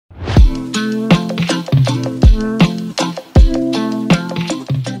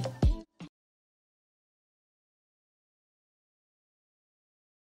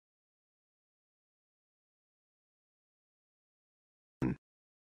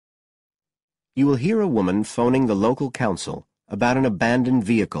You will hear a woman phoning the local council about an abandoned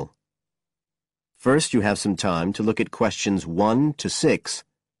vehicle. First, you have some time to look at questions 1 to 6.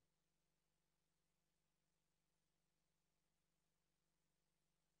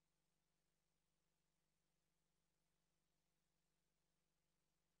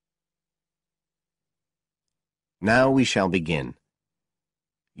 Now we shall begin.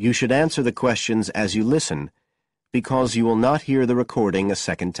 You should answer the questions as you listen, because you will not hear the recording a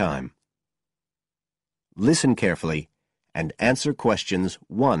second time. Listen carefully and answer questions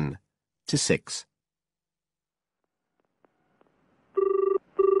 1 to 6.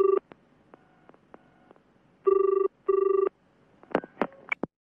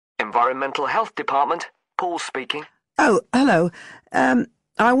 Environmental Health Department, Paul speaking. Oh, hello.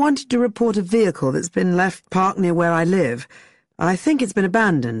 I wanted to report a vehicle that's been left parked near where I live. I think it's been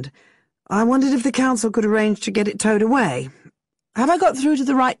abandoned. I wondered if the council could arrange to get it towed away. Have I got through to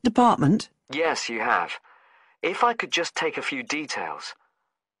the right department? Yes, you have. If I could just take a few details.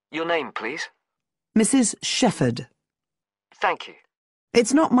 Your name, please? Mrs. Shefford. Thank you.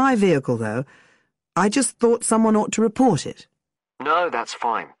 It's not my vehicle, though. I just thought someone ought to report it. No, that's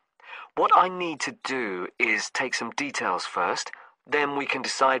fine. What I need to do is take some details first, then we can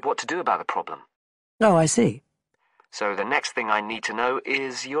decide what to do about the problem. Oh, I see. So the next thing I need to know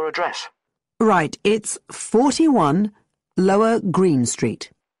is your address. Right, it's 41 Lower Green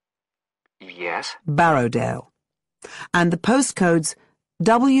Street. Yes? Barrowdale. And the postcode's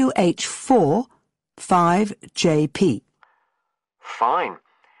WH4 5JP. Fine.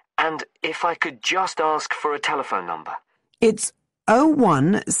 And if I could just ask for a telephone number? It's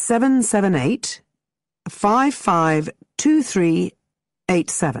 01778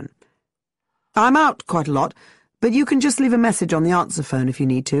 552387. I'm out quite a lot, but you can just leave a message on the answer phone if you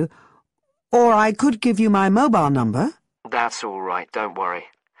need to. Or I could give you my mobile number. That's all right, don't worry.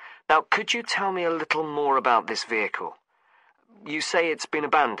 Now, could you tell me a little more about this vehicle? You say it's been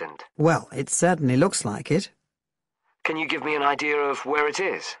abandoned. Well, it certainly looks like it. Can you give me an idea of where it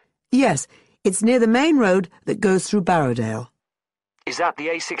is? Yes, it's near the main road that goes through Barrowdale. Is that the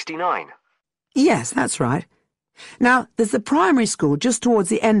A69? Yes, that's right. Now, there's the primary school just towards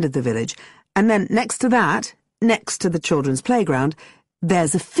the end of the village, and then next to that, next to the children's playground,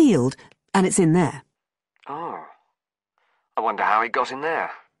 there's a field, and it's in there. Oh. I wonder how it got in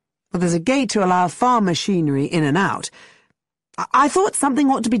there. Well, there's a gate to allow farm machinery in and out. I thought something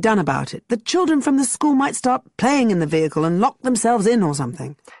ought to be done about it. The children from the school might start playing in the vehicle and lock themselves in or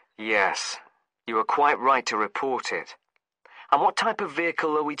something. Yes, you were quite right to report it. And what type of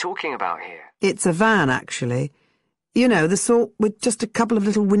vehicle are we talking about here? It's a van, actually. You know, the sort with just a couple of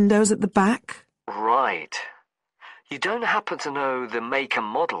little windows at the back. Right. You don't happen to know the make and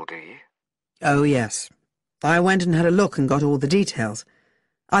model, do you? Oh, yes. I went and had a look and got all the details.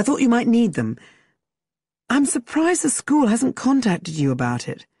 I thought you might need them. I'm surprised the school hasn't contacted you about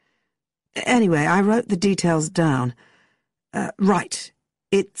it. Anyway, I wrote the details down. Right.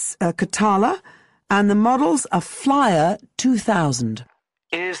 It's a Catala, and the model's a Flyer 2000.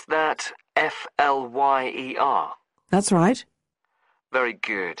 Is that Flyer? That's right. Very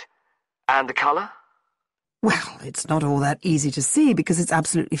good. And the colour? Well, it's not all that easy to see because it's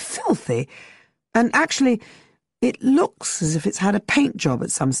absolutely filthy. And actually, it looks as if it's had a paint job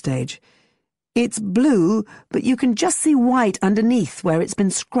at some stage. It's blue, but you can just see white underneath where it's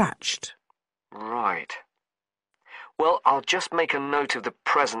been scratched. Right. Well, I'll just make a note of the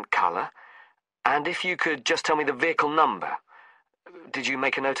present colour, and if you could just tell me the vehicle number. Did you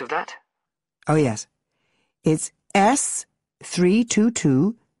make a note of that? Oh, yes. It's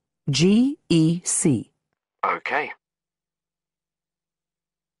S322GEC. Okay.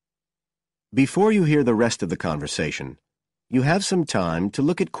 Before you hear the rest of the conversation, you have some time to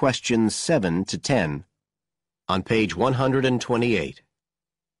look at questions 7 to 10 on page 128.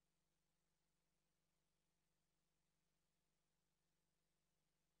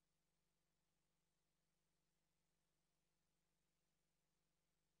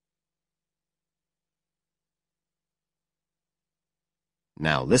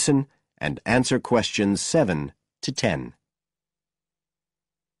 Now listen and answer questions 7 to 10.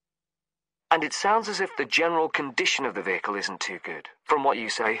 And it sounds as if the general condition of the vehicle isn't too good, from what you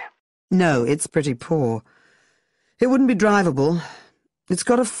say. No, it's pretty poor. It wouldn't be drivable. It's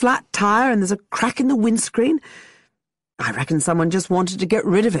got a flat tire and there's a crack in the windscreen. I reckon someone just wanted to get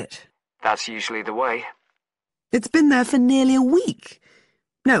rid of it. That's usually the way. It's been there for nearly a week.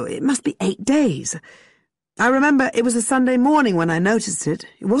 No, it must be 8 days. I remember it was a Sunday morning when I noticed it.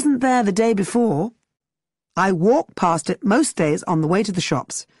 It wasn't there the day before. I walk past it most days on the way to the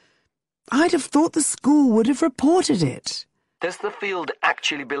shops. I'd have thought the school would have reported it. Does the field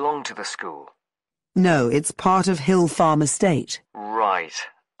actually belong to the school? No, it's part of Hill Farm Estate. Right.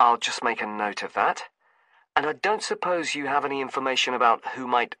 I'll just make a note of that. And I don't suppose you have any information about who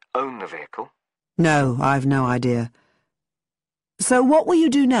might own the vehicle? No, I've no idea. So what will you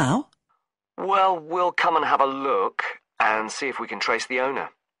do now? Well, we'll come and have a look and see if we can trace the owner.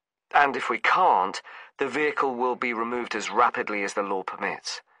 And if we can't, the vehicle will be removed as rapidly as the law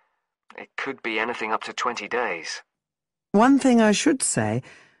permits. It could be anything up to 20 days. One thing I should say,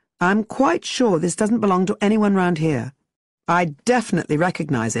 I'm quite sure this doesn't belong to anyone round here. I'd definitely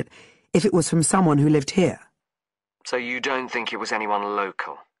recognize it if it was from someone who lived here. So you don't think it was anyone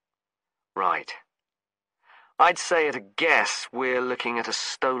local? Right. I'd say at a guess we're looking at a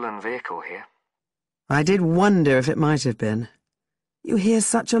stolen vehicle here. I did wonder if it might have been. You hear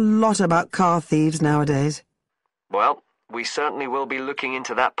such a lot about car thieves nowadays. Well, we certainly will be looking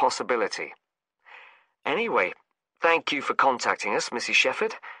into that possibility. Anyway, thank you for contacting us, Mrs.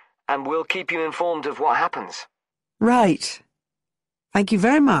 Shefford, and we'll keep you informed of what happens. Right. Thank you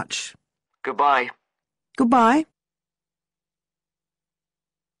very much. Goodbye. Goodbye.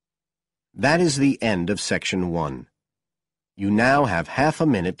 That is the end of Section 1. You now have half a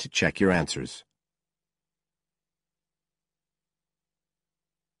minute to check your answers.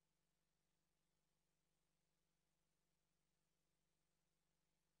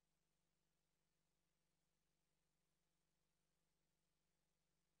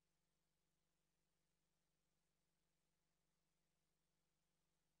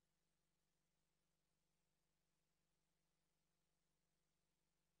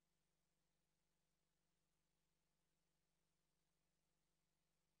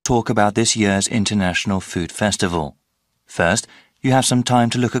 Talk about this year's International Food Festival. First, you have some time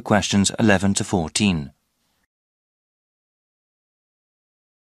to look at questions 11 to 14.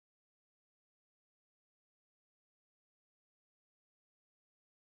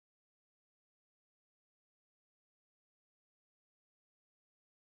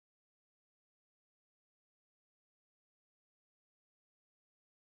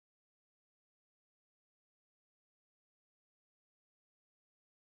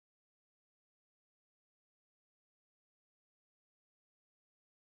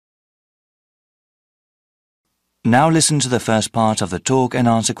 Now listen to the first part of the talk and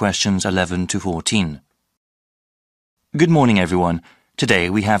answer questions 11 to 14. Good morning, everyone. Today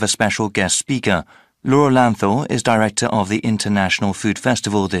we have a special guest speaker. Laura Lanthor is director of the International Food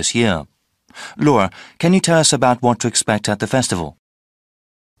Festival this year. Laura, can you tell us about what to expect at the festival?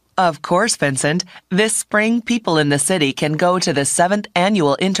 Of course, Vincent. This spring, people in the city can go to the 7th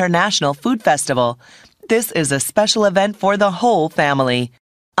Annual International Food Festival. This is a special event for the whole family.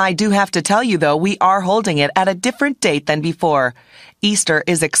 I do have to tell you, though, we are holding it at a different date than before. Easter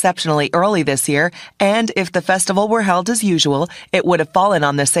is exceptionally early this year, and if the festival were held as usual, it would have fallen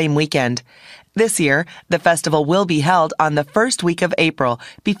on the same weekend. This year, the festival will be held on the first week of April,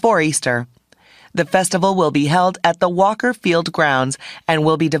 before Easter. The festival will be held at the Walker Field grounds and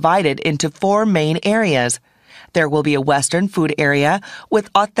will be divided into 4 main areas. There will be a Western food area with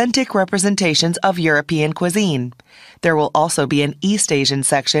authentic representations of European cuisine. There will also be an East Asian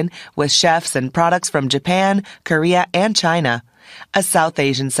section with chefs and products from Japan, Korea, and China. A South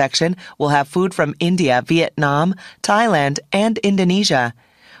Asian section will have food from India, Vietnam, Thailand, and Indonesia.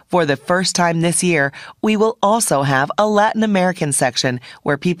 For the first time this year, we will also have a Latin American section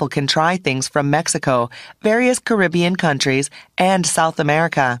where people can try things from Mexico, various Caribbean countries, and South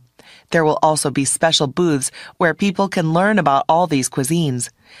America. There will also be special booths where people can learn about all these cuisines.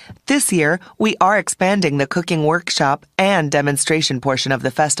 This year, we are expanding the cooking workshop and demonstration portion of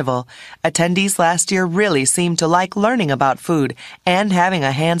the festival. Attendees last year really seemed to like learning about food and having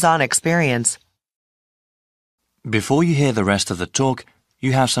a hands-on experience. Before you hear the rest of the talk,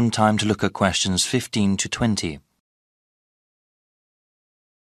 you have some time to look at questions 15 to 20.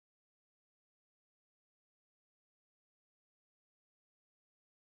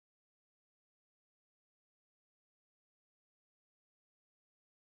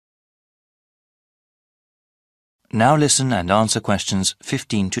 Now listen and answer questions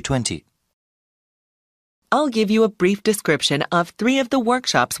 15 to 20. I'll give you a brief description of 3 of the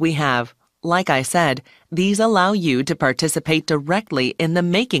workshops we have. Like I said, these allow you to participate directly in the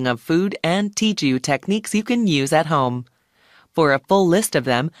making of food and teach you techniques you can use at home. For a full list of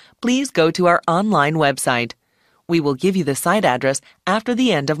them, please go to our online website. We will give you the site address after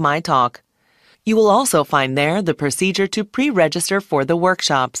the end of my talk. You will also find there the procedure to pre-register for the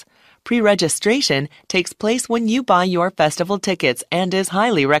workshops. Pre-registration takes place when you buy your festival tickets and is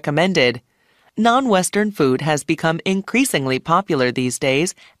highly recommended. Non-Western food has become increasingly popular these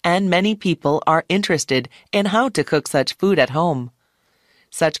days, and many people are interested in how to cook such food at home.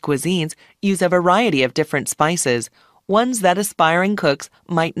 Such cuisines use a variety of different spices, ones that aspiring cooks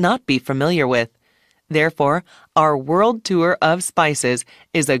might not be familiar with. Therefore, our world tour of spices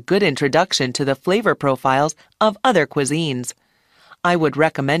is a good introduction to the flavor profiles of other cuisines. I would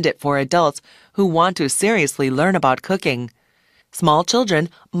recommend it for adults who want to seriously learn about cooking. Small children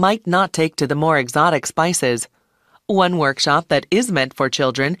might not take to the more exotic spices. One workshop that is meant for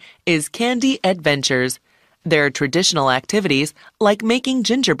children is Candy Adventures. There are traditional activities like making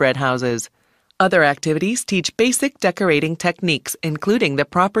gingerbread houses. Other activities teach basic decorating techniques, including the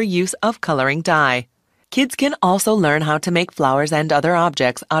proper use of coloring dye. Kids can also learn how to make flowers and other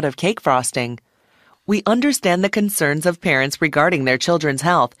objects out of cake frosting. We understand the concerns of parents regarding their children's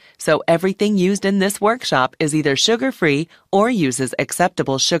health, so everything used in this workshop is either sugar-free or uses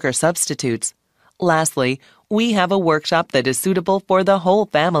acceptable sugar substitutes. Lastly, we have a workshop that is suitable for the whole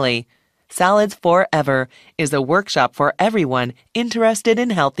family. Salads Forever is a workshop for everyone interested in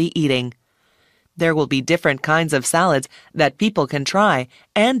healthy eating. There will be different kinds of salads that people can try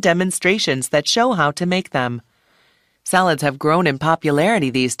and demonstrations that show how to make them. Salads have grown in popularity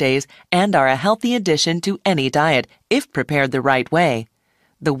these days and are a healthy addition to any diet if prepared the right way.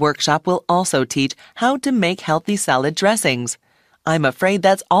 The workshop will also teach how to make healthy salad dressings. I'm afraid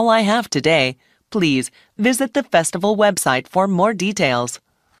that's all I have today. Please visit the festival website for more details.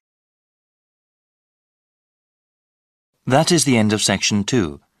 That is the end of section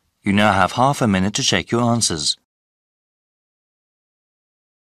 2. You now have half a minute to check your answers.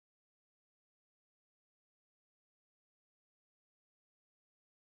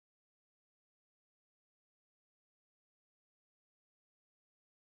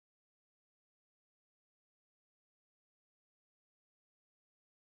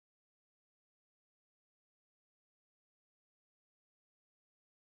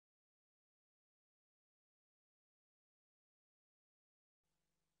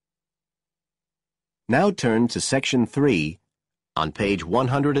 Now turn to section 3 on page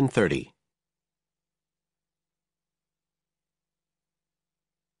 130.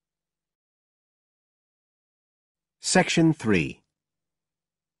 Section 3.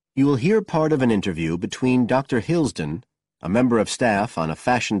 You will hear part of an interview between Dr. Hilsden, a member of staff on a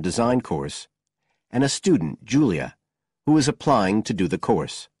fashion design course, and a student, Julia, who is applying to do the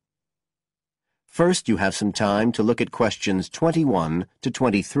course. First, you have some time to look at questions 21 to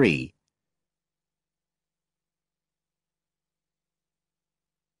 23.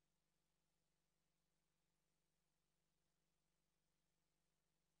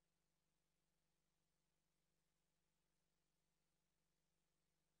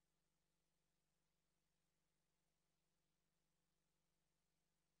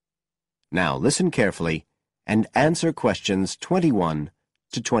 Now listen carefully and answer questions 21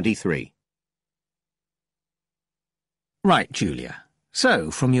 to 23. Right, Julia. So,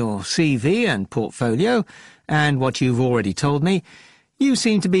 from your CV and portfolio, and what you've already told me, you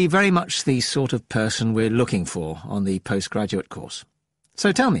seem to be very much the sort of person we're looking for on the postgraduate course.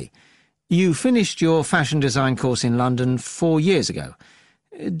 So tell me, you finished your fashion design course in London 4 years ago.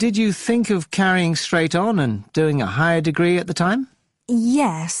 Did you think of carrying straight on and doing a higher degree at the time?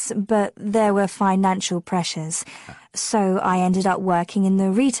 Yes, but there were financial pressures. So I ended up working in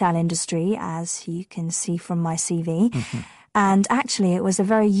the retail industry, as you can see from my CV. And actually, it was a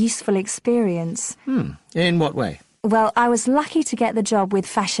very useful experience. In what way? Well, I was lucky to get the job with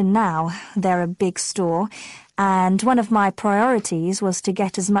Fashion Now. They're a big store. And one of my priorities was to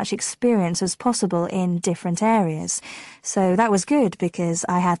get as much experience as possible in different areas. So that was good because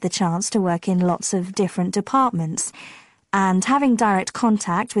I had the chance to work in lots of different departments. And having direct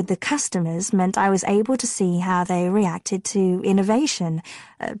contact with the customers meant I was able to see how they reacted to innovation,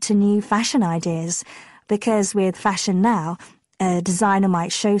 to new fashion ideas. Because with Fashion Now, a designer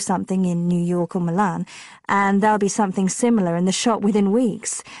might show something in New York or Milan, and there'll be something similar in the shop within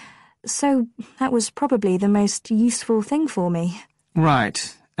weeks. So that was probably the most useful thing for me.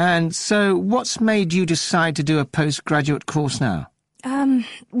 Right. And so what's made you decide to do a postgraduate course now?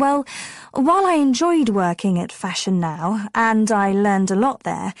 Well, while I enjoyed working at Fashion Now, and I learned a lot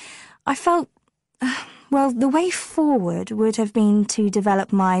there, I felt, well, the way forward would have been to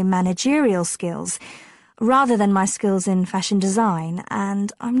develop my managerial skills, rather than my skills in fashion design,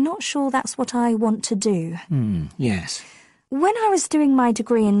 and I'm not sure that's what I want to do. Yes. When I was doing my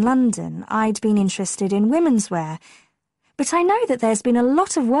degree in London, I'd been interested in women's wear, but I know that there's been a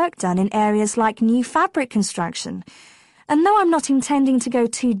lot of work done in areas like new fabric construction. And though I'm not intending to go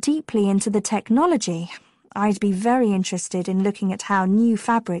too deeply into the technology, I'd be very interested in looking at how new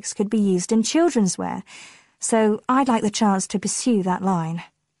fabrics could be used in children's wear. So I'd like the chance to pursue that line.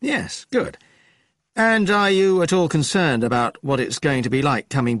 Yes, good. And are you at all concerned about what it's going to be like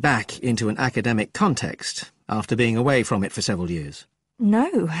coming back into an academic context after being away from it for several years?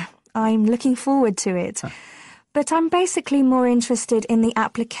 No, I'm looking forward to it. But I'm basically more interested in the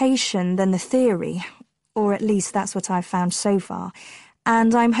application than the theory, or at least that's what I've found so far.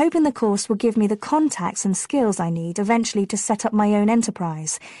 And I'm hoping the course will give me the contacts and skills I need eventually to set up my own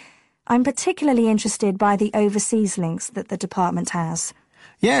enterprise. I'm particularly interested by the overseas links that the department has.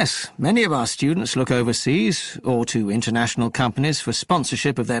 Yes, many of our students look overseas or to international companies for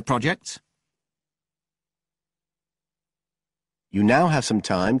sponsorship of their projects. You now have some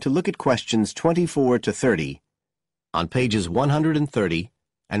time to look at questions 24 to 30 on pages 130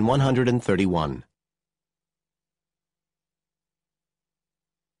 and 131.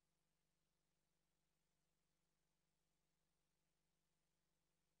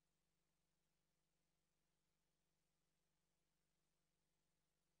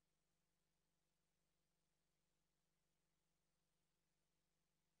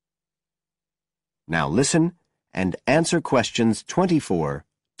 Now listen and answer questions 24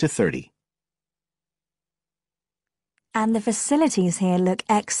 to 30. And the facilities here look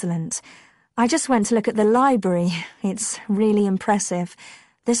excellent. I just went to look at the library. It's really impressive.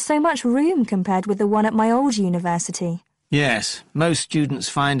 There's so much room compared with the one at my old university. Yes, most students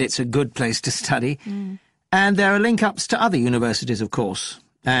find it's a good place to study. And there are link-ups to other universities, of course,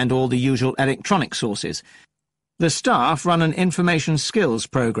 and all the usual electronic sources. The staff run an information skills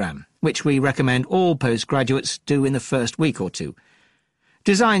programme, which we recommend all postgraduates do in the first week or two.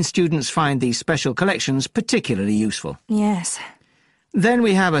 Design students find these special collections particularly useful. Yes. Then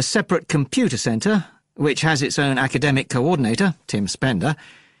we have a separate computer centre, which has its own academic coordinator, Tim Spender.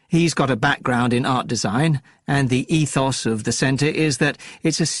 He's got a background in art design, and the ethos of the centre is that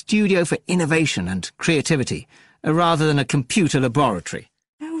it's a studio for innovation and creativity, rather than a computer laboratory.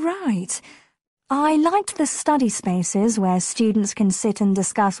 Oh, right. I liked the study spaces where students can sit and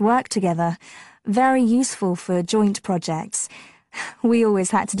discuss work together. Very useful for joint projects. We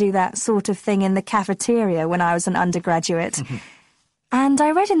always had to do that sort of thing in the cafeteria when I was an undergraduate. And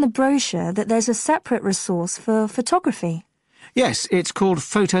I read in the brochure that there's a separate resource for photography. Yes, it's called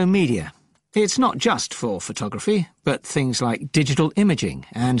Photomedia. It's not just for photography, but things like digital imaging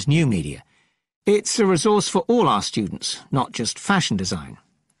and new media. It's a resource for all our students, not just fashion design.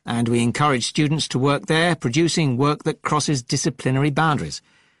 And we encourage students to work there, producing work that crosses disciplinary boundaries.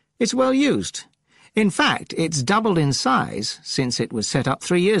 It's well used. In fact, it's doubled in size since it was set up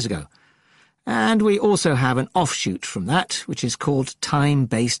 3 years ago. And we also have an offshoot from that, which is called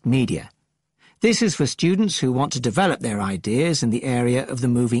time-based media. This is for students who want to develop their ideas in the area of the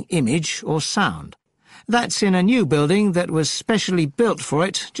moving image or sound. That's in a new building that was specially built for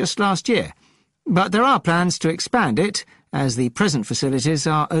it just last year. But there are plans to expand it, as the present facilities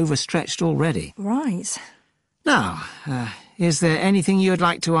are overstretched already. Right. Now, is there anything you'd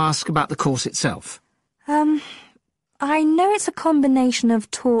like to ask about the course itself? I know it's a combination of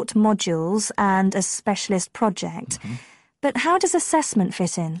taught modules and a specialist project, but how does assessment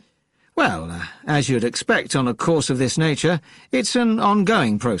fit in? Well, as you'd expect on a course of this nature, it's an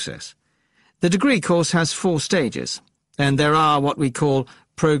ongoing process. The degree course has 4 stages, and there are what we call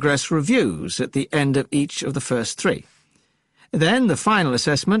progress reviews at the end of each of the first 3. Then the final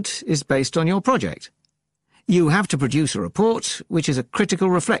assessment is based on your project. You have to produce a report, which is a critical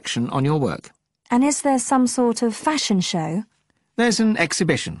reflection on your work. And is there some sort of fashion show? There's an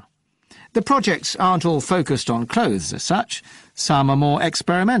exhibition. The projects aren't all focused on clothes as such. Some are more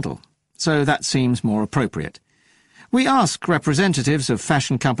experimental, so that seems more appropriate. We ask representatives of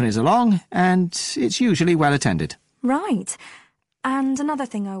fashion companies along, and it's usually well attended. Right. And another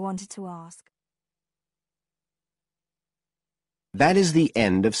thing I wanted to ask. That is the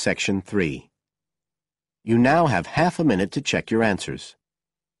end of section 3. You now have half a minute to check your answers.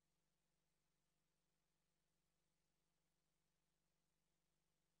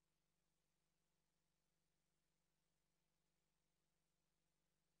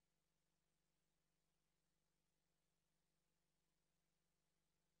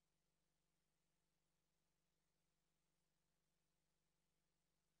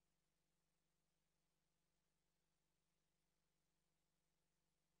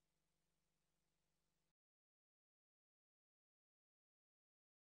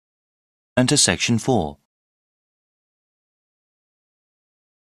 And to section 4.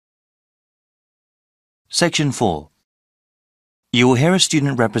 Section 4. You will hear a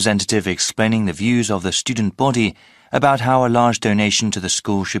student representative explaining the views of the student body about how a large donation to the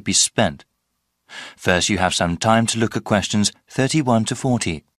school should be spent. First, you have some time to look at questions 31 to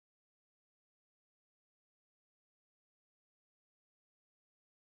 40.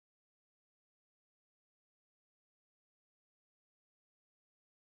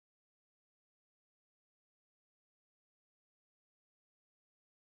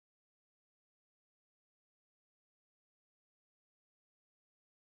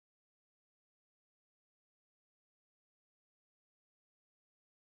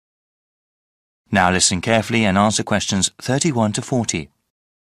 Now listen carefully and answer questions 31 to 40.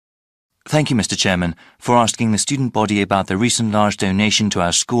 Thank you, Mr. Chairman, for asking the student body about the recent large donation to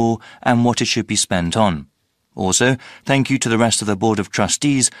our school and what it should be spent on. Also, thank you to the rest of the Board of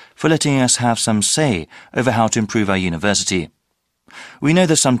Trustees for letting us have some say over how to improve our university. We know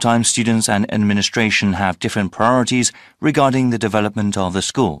that sometimes students and administration have different priorities regarding the development of the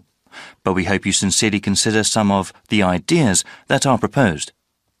school, but we hope you sincerely consider some of the ideas that are proposed.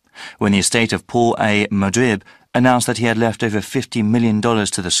 When the estate of Paul A. Madrib announced that he had left over $50 million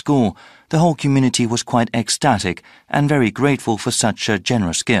to the school, the whole community was quite ecstatic and very grateful for such a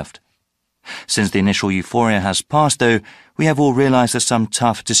generous gift. Since the initial euphoria has passed, though, we have all realized that some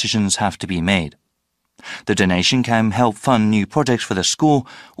tough decisions have to be made. The donation can help fund new projects for the school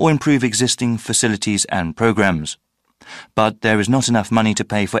or improve existing facilities and programs. But there is not enough money to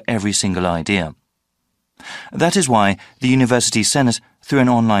pay for every single idea. That is why the University Senate, through an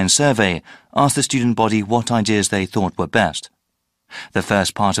online survey, asked the student body what ideas they thought were best. The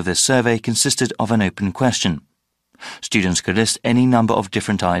first part of this survey consisted of an open question. Students could list any number of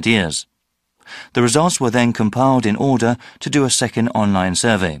different ideas. The results were then compiled in order to do a second online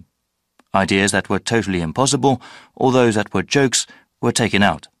survey. Ideas that were totally impossible, or those that were jokes, were taken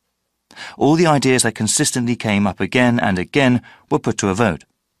out. All the ideas that consistently came up again and again were put to a vote.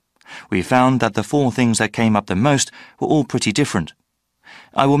 We found that the 4 things that came up the most were all pretty different.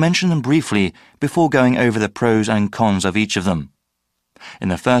 I will mention them briefly before going over the pros and cons of each of them. In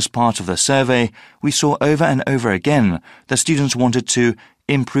the first part of the survey, we saw over and over again that students wanted to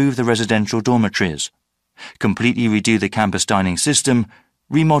improve the residential dormitories, completely redo the campus dining system,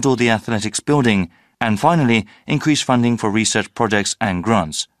 remodel the athletics building, and finally increase funding for research projects and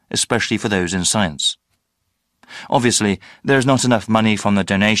grants, especially for those in science. Obviously, there is not enough money from the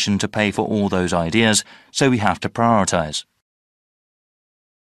donation to pay for all those ideas, so we have to prioritize.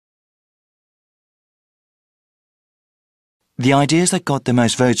 The ideas that got the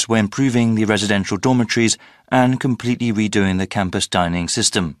most votes were improving the residential dormitories and completely redoing the campus dining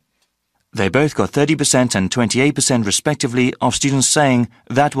system. They both got 30% and 28% respectively of students saying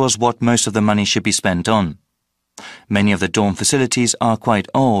that was what most of the money should be spent on. Many of the dorm facilities are quite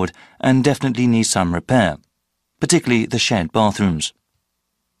old and definitely need some repair, particularly the shared bathrooms.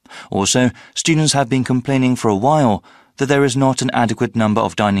 Also, students have been complaining for a while that there is not an adequate number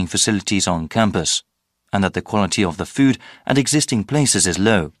of dining facilities on campus, and that the quality of the food at existing places is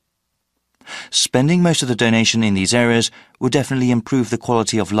low. Spending most of the donation in these areas would definitely improve the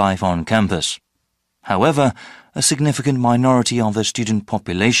quality of life on campus. However, a significant minority of the student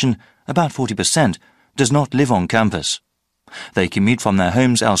population, about 40%, does not live on campus. They commute from their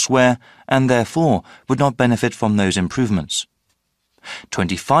homes elsewhere and therefore would not benefit from those improvements.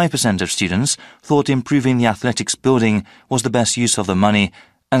 25% of students thought improving the athletics building was the best use of the money,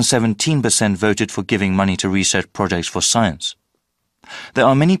 and 17% voted for giving money to research projects for science. There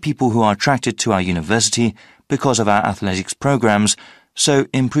are many people who are attracted to our university because of our athletics programs, so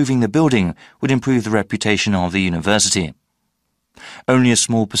improving the building would improve the reputation of the university. Only a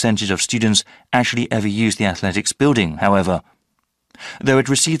small percentage of students actually ever use the athletics building, however. Though it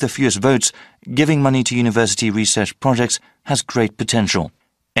received the fewest votes, giving money to university research projects has great potential.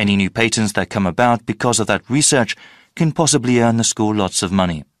 Any new patents that come about because of that research can possibly earn the school lots of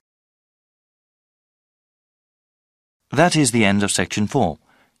money. That is the end of section 4.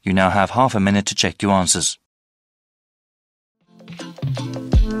 You now have half a minute to check your answers.